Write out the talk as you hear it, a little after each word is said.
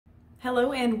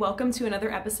Hello and welcome to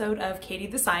another episode of Katie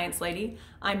the Science Lady.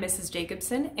 I'm Mrs.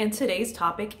 Jacobson and today's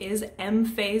topic is M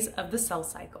phase of the cell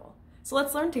cycle. So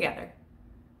let's learn together.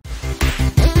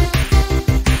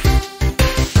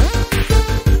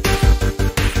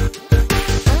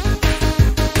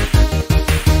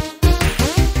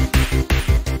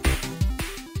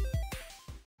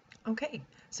 Okay,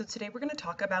 so today we're going to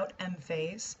talk about M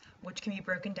phase, which can be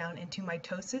broken down into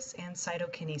mitosis and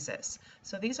cytokinesis.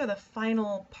 So these are the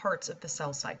final parts of the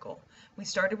cell cycle. We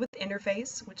started with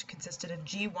interphase, which consisted of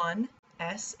G1,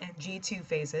 S, and G2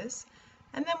 phases,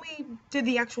 and then we did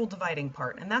the actual dividing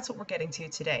part, and that's what we're getting to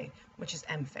today, which is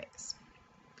M phase.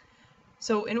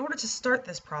 So in order to start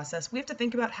this process, we have to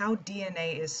think about how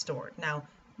DNA is stored. Now,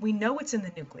 we know it's in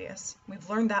the nucleus. We've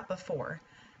learned that before.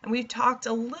 And we've talked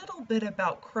a little bit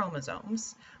about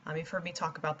chromosomes. You've heard me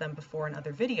talk about them before in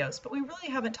other videos, but we really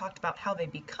haven't talked about how they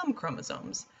become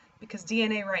chromosomes, because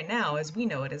DNA right now, as we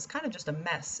know it, is kind of just a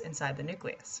mess inside the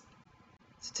nucleus.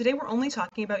 So today we're only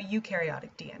talking about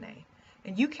eukaryotic DNA.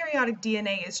 And eukaryotic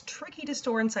DNA is tricky to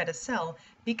store inside a cell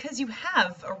because you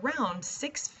have around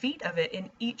 6 feet of it in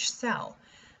each cell.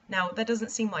 Now, that doesn't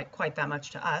seem like quite that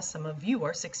much to us. Some of you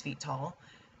are 6 feet tall.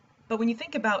 But when you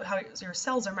think about how your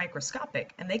cells are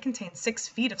microscopic and they contain 6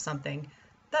 feet of something,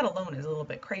 that alone is a little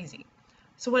bit crazy.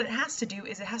 So what it has to do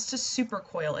is it has to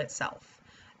supercoil itself.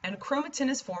 And chromatin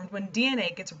is formed when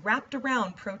DNA gets wrapped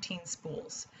around protein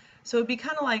spools. So it'd be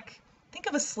kind of like, think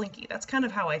of a slinky. That's kind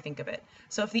of how I think of it.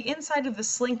 So if the inside of the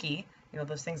slinky,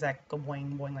 those things that go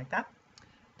boing, boing like that,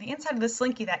 the inside of the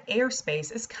slinky, that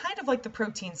airspace, is kind of like the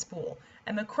protein spool.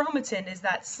 And the chromatin is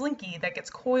that slinky that gets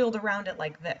coiled around it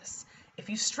like this. If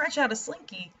you stretch out a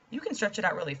slinky, you can stretch it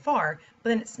out really far, but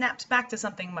then it snaps back to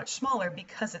something much smaller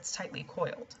because it's tightly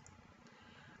coiled.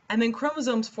 And then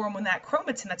chromosomes form when that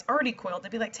chromatin that's already coiled,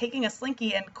 it'd be like taking a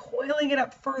slinky and coiling it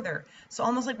up further. So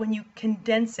almost like when you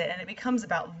condense it and it becomes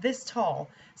about this tall,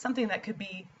 something that could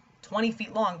be 20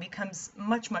 feet long becomes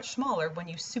much, much smaller when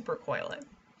you supercoil it.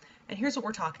 And here's what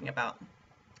we're talking about.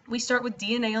 We start with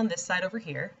DNA on this side over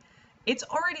here. It's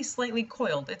already slightly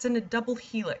coiled. It's in a double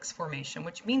helix formation,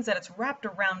 which means that it's wrapped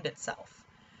around itself.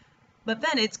 But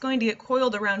then it's going to get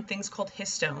coiled around things called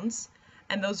histones,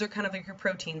 and those are kind of like your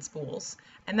protein spools,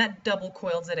 and that double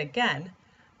coils it again,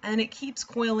 and it keeps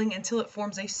coiling until it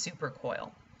forms a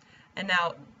supercoil. And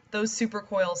now, those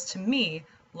supercoils to me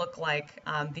look like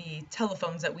the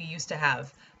telephones that we used to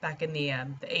have back in the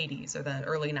 80s or the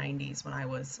early 90s when I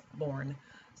was born.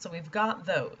 So we've got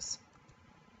those.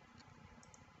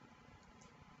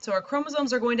 So our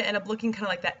chromosomes are going to end up looking kind of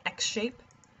like that X shape,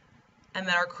 and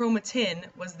then our chromatin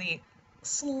was the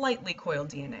slightly coiled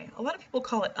DNA. A lot of people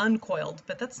call it uncoiled,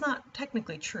 but that's not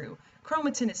technically true.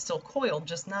 Chromatin is still coiled,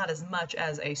 just not as much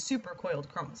as a supercoiled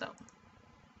chromosome.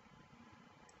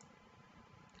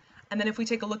 And then if we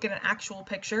take a look at an actual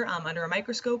picture under a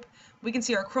microscope, we can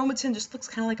see our chromatin just looks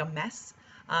kind of like a mess.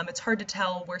 It's hard to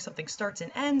tell where something starts and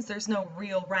ends. There's no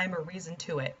real rhyme or reason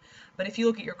to it. But if you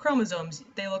look at your chromosomes,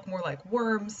 they look more like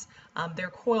worms.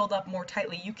 They're coiled up more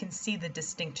tightly. You can see the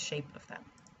distinct shape of them.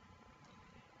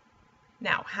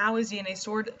 Now, how is DNA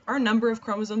stored? Our number of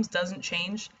chromosomes doesn't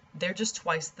change. They're just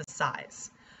twice the size.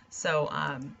 So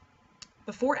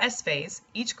before S phase,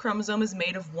 each chromosome is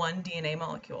made of one DNA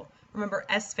molecule. Remember,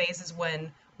 S phase is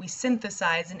when we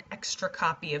synthesize an extra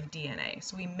copy of DNA.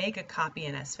 So we make a copy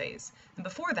in S phase. And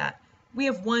before that, we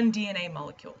have one DNA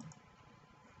molecule,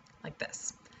 like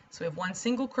this. So we have one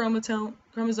single chromosome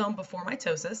before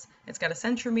mitosis. It's got a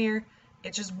centromere.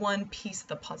 It's just one piece of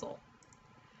the puzzle.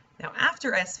 Now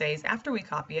after S phase, after we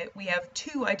copy it, we have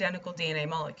 2 identical DNA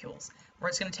molecules. We're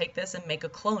just going to take this and make a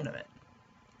clone of it.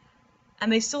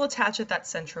 And they still attach at that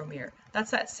centromere. That's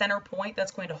that center point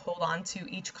that's going to hold on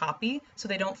to each copy so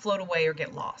they don't float away or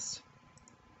get lost.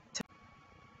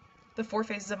 The 4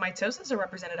 phases of mitosis are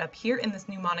represented up here in this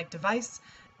mnemonic device.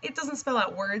 It doesn't spell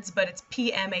out words, but it's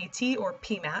PMAT or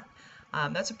PMAT.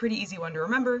 That's a pretty easy one to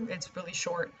remember. It's really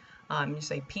short. You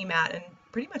say PMAT and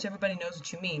pretty much everybody knows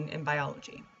what you mean in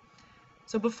biology.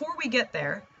 So before we get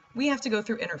there, we have to go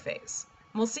through interphase.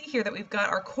 And we'll see here that we've got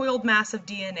our coiled mass of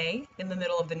DNA in the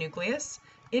middle of the nucleus.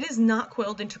 It is not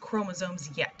coiled into chromosomes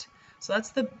yet. So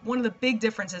that's one of the big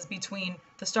differences between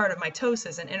the start of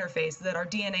mitosis and interphase, that our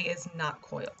DNA is not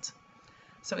coiled.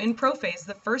 So in prophase,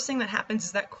 the first thing that happens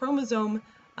is that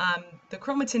the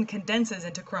chromatin condenses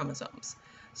into chromosomes.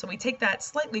 So we take that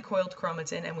slightly coiled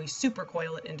chromatin and we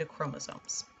supercoil it into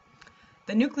chromosomes.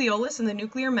 The nucleolus and the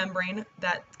nuclear membrane,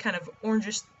 that kind of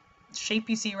orangish shape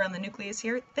you see around the nucleus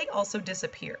here, they also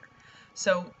disappear.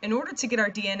 So in order to get our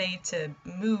DNA to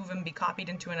move and be copied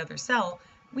into another cell,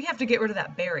 we have to get rid of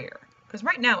that barrier, because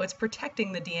right now it's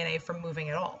protecting the DNA from moving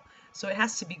at all. so it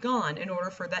has to be gone in order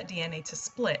for that DNA to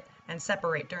split and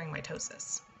separate during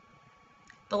mitosis.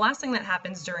 The last thing that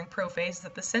happens during prophase is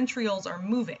that the centrioles are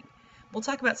moving. We'll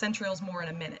talk about centrioles more in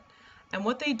a minute. And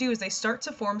what they do is they start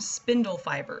to form spindle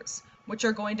fibers, which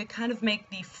are going to kind of make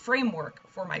the framework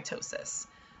for mitosis.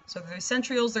 So the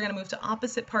centrioles, they're going to move to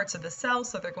opposite parts of the cell,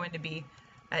 so they're going to be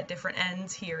at different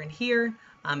ends here and here.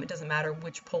 It doesn't matter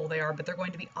which pole they are, but they're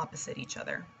going to be opposite each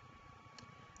other.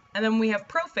 And then when we have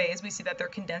prophase, we see that they're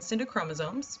condensed into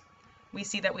chromosomes. We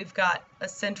see that we've got a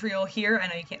centriole here. I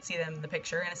know you can't see them in the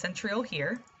picture, and a centriole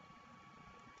here.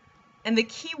 And the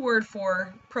key word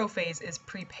for prophase is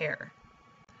prepare.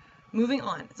 Moving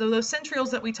on, so those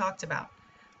centrioles that we talked about,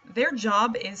 their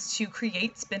job is to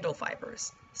create spindle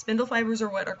fibers. Spindle fibers are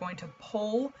what are going to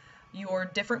pull your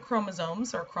different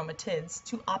chromosomes or chromatids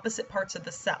to opposite parts of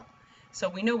the cell. So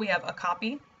we know we have a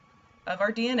copy of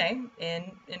our DNA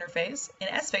in interphase. In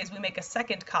S phase, we make a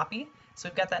second copy. So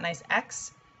we've got that nice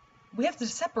X. We have to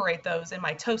separate those in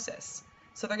mitosis.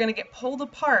 So they're going to get pulled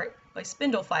apart by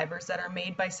spindle fibers that are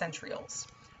made by centrioles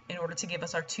in order to give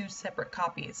us our two separate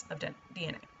copies of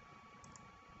DNA.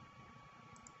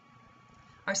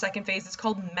 Our second phase is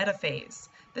called metaphase.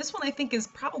 This one I think is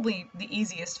probably the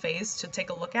easiest phase to take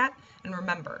a look at and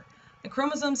remember. The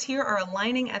chromosomes here are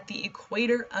aligning at the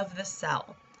equator of the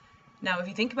cell. Now, if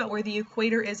you think about where the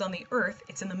equator is on the Earth,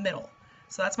 it's in the middle.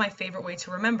 So that's my favorite way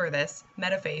to remember this.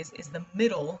 Metaphase is the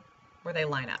middle where they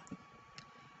line up.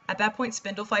 At that point,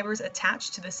 spindle fibers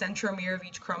attach to the centromere of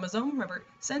each chromosome. Remember,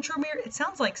 centromere, it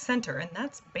sounds like center, and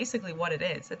that's basically what it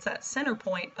is. It's that center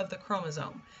point of the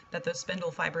chromosome that those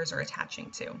spindle fibers are attaching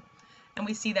to. And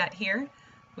we see that here.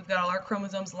 We've got all our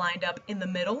chromosomes lined up in the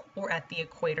middle or at the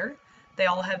equator. They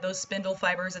all have those spindle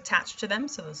fibers attached to them.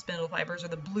 So those spindle fibers are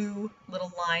the blue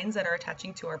little lines that are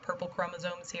attaching to our purple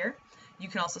chromosomes here. You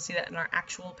can also see that in our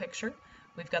actual picture.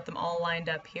 We've got them all lined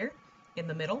up here in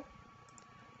the middle.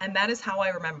 And that is how I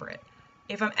remember it.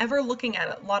 If I'm ever looking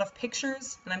at a lot of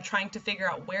pictures and I'm trying to figure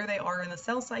out where they are in the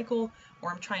cell cycle,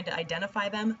 or I'm trying to identify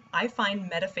them, I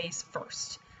find metaphase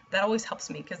first. That always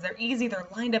helps me because they're easy, they're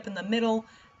lined up in the middle,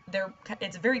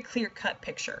 it's a very clear-cut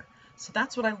picture. So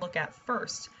that's what I look at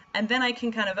first. And then I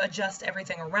can kind of adjust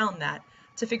everything around that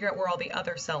to figure out where all the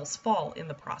other cells fall in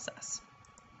the process.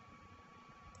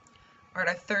 All right,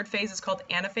 our third phase is called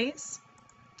anaphase.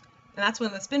 And that's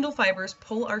when the spindle fibers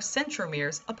pull our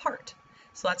centromeres apart.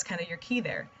 So that's kind of your key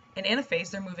there. In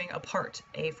anaphase, they're moving apart.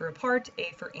 A for apart,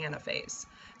 A for anaphase.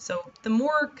 So the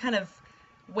more kind of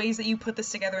ways that you put this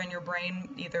together in your brain,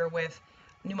 either with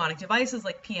mnemonic devices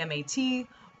like PMAT,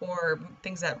 or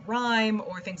things that rhyme,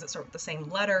 or things that start with the same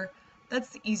letter,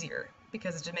 that's easier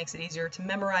because it just makes it easier to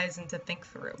memorize and to think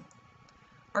through.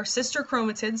 Our sister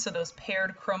chromatids, so those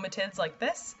paired chromatids like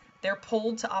this, they're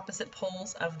pulled to opposite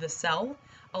poles of the cell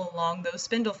along those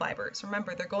spindle fibers.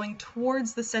 Remember, they're going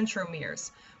towards the centromeres,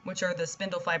 which are the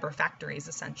spindle fiber factories,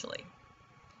 essentially.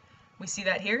 We see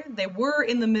that here. They were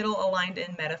in the middle aligned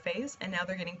in metaphase, and now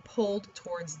they're getting pulled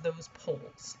towards those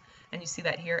poles. And you see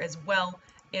that here as well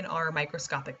in our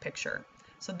microscopic picture.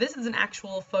 So this is an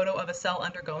actual photo of a cell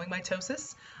undergoing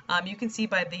mitosis. You can see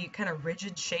by the kind of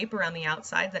rigid shape around the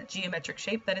outside, that geometric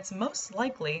shape, that it's most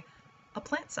likely a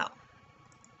plant cell.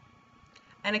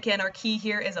 And again, our key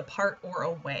here is apart or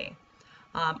away.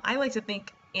 I like to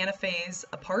think anaphase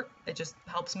apart. It just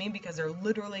helps me because they're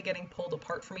literally getting pulled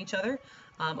apart from each other.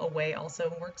 Away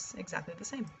also works exactly the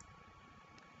same.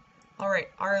 All right,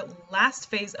 our last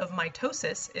phase of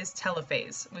mitosis is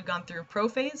telophase. We've gone through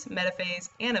prophase, metaphase,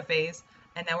 anaphase,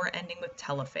 and now we're ending with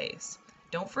telophase.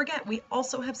 Don't forget, we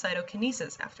also have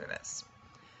cytokinesis after this.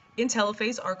 In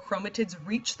telophase, our chromatids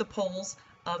reach the poles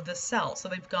of the cell. So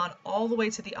they've gone all the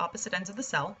way to the opposite ends of the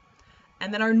cell,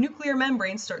 and then our nuclear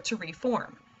membranes start to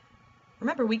reform.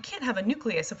 Remember, we can't have a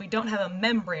nucleus if we don't have a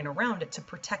membrane around it to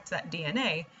protect that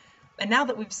DNA. And now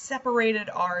that we've separated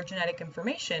our genetic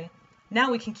information, now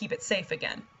we can keep it safe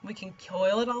again. We can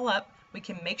coil it all up. We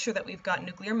can make sure that we've got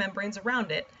nuclear membranes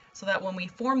around it so that when we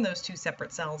form those two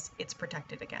separate cells, it's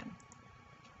protected again.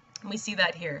 And we see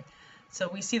that here. So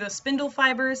we see those spindle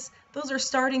fibers, those are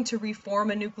starting to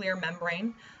reform a nuclear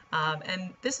membrane.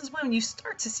 And this is when you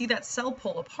start to see that cell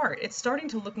pull apart. It's starting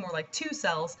to look more like two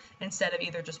cells instead of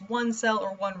either just one cell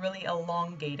or one really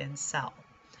elongated cell.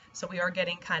 So we are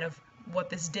getting kind of what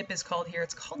this dip is called here.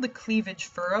 It's called the cleavage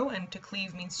furrow, and to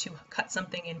cleave means to cut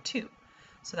something in two.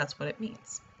 So that's what it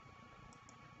means.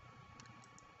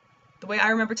 The way I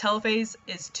remember telophase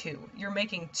is two. You're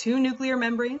making two nuclear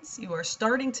membranes. You are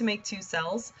starting to make two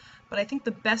cells, but I think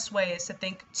the best way is to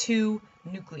think two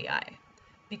nuclei.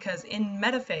 Because in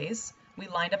metaphase, we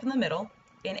lined up in the middle.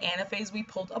 In anaphase, we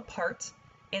pulled apart.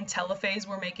 In telophase,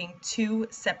 we're making two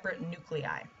separate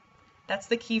nuclei. That's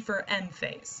the key for M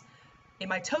phase. In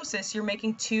mitosis, you're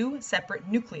making two separate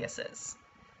nucleuses.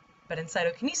 But in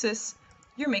cytokinesis,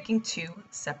 you're making two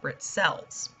separate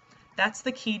cells. That's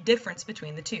the key difference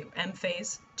between the two. M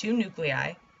phase, two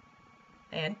nuclei,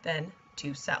 and then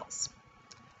two cells.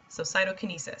 So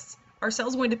cytokinesis. Our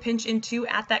cell's going to pinch into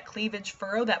at that cleavage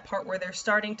furrow, that part where they're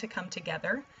starting to come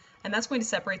together, and that's going to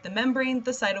separate the membrane,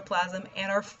 the cytoplasm,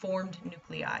 and our formed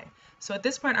nuclei. So at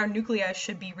this point, our nuclei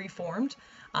should be reformed.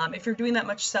 If you're doing that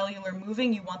much cellular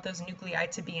moving, you want those nuclei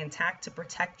to be intact to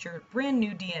protect your brand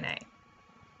new DNA.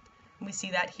 And we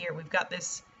see that here. We've got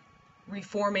this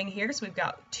reforming here, so we've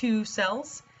got two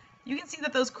cells. You can see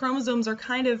that those chromosomes are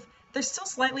they're still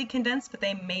slightly condensed, but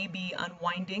they may be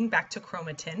unwinding back to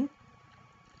chromatin.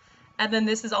 And then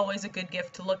this is always a good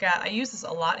gift to look at. I use this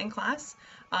a lot in class.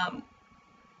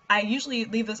 I usually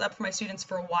leave this up for my students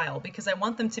for a while because I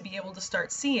want them to be able to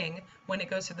start seeing when it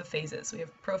goes through the phases. We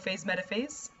have prophase,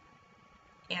 metaphase,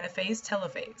 anaphase,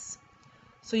 telophase.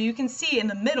 So you can see in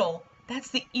the middle,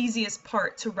 that's the easiest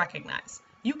part to recognize.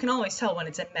 You can always tell when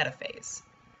it's in metaphase.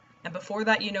 And before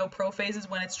that, you know prophase is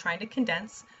when it's trying to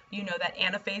condense. You know that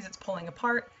anaphase, it's pulling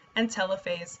apart, and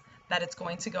telophase, that it's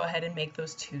going to go ahead and make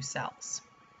those two cells.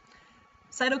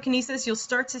 Cytokinesis, you'll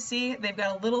start to see they've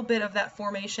got a little bit of that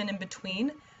formation in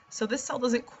between. So this cell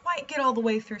doesn't quite get all the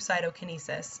way through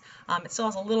cytokinesis. It still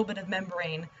has a little bit of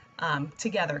membrane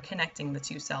together connecting the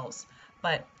two cells,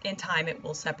 but in time it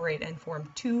will separate and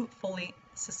form two fully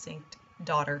distinct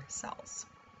daughter cells.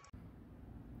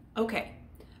 Okay,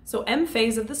 so M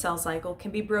phase of the cell cycle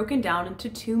can be broken down into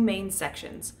two main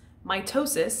sections: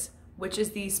 mitosis, which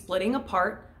is the splitting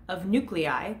apart of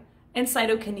nuclei, and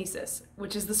cytokinesis,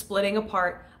 which is the splitting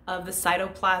apart of the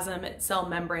cytoplasm, cell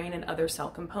membrane, and other cell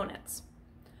components.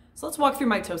 So let's walk through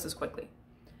mitosis quickly.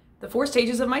 The four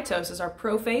stages of mitosis are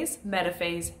prophase,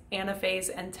 metaphase, anaphase,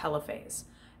 and telophase.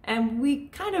 And we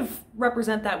kind of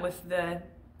represent that with the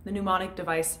mnemonic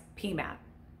device PMAT.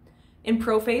 In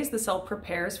prophase, the cell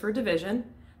prepares for division,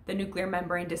 the nuclear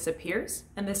membrane disappears,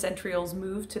 and the centrioles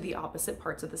move to the opposite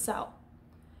parts of the cell.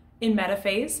 In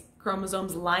metaphase,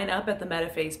 chromosomes line up at the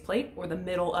metaphase plate, or the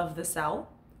middle of the cell,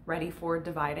 ready for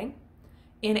dividing.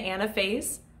 In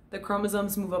anaphase, the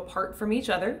chromosomes move apart from each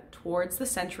other towards the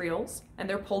centrioles, and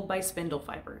they're pulled by spindle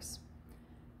fibers.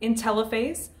 In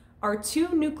telophase, our two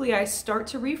nuclei start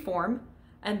to reform,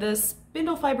 and the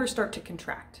spindle fibers start to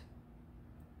contract.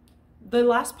 The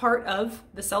last part of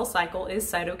the cell cycle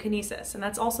is cytokinesis, and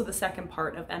that's also the second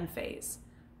part of M phase.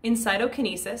 In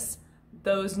cytokinesis,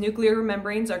 those nuclear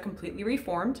membranes are completely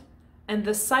reformed, and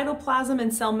the cytoplasm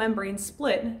and cell membrane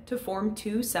split to form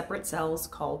two separate cells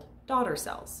called daughter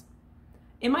cells.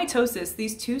 In mitosis,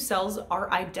 these two cells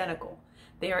are identical.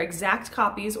 They are exact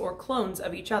copies or clones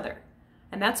of each other.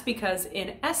 And that's because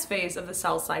in S phase of the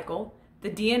cell cycle, the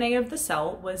DNA of the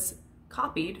cell was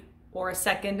copied, or a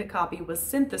second copy was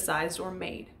synthesized or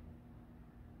made.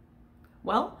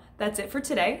 Well, that's it for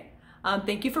today.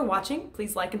 Thank you for watching.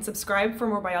 Please like and subscribe for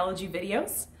more biology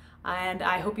videos. And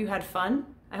I hope you had fun.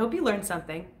 I hope you learned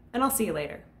something, and I'll see you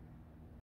later.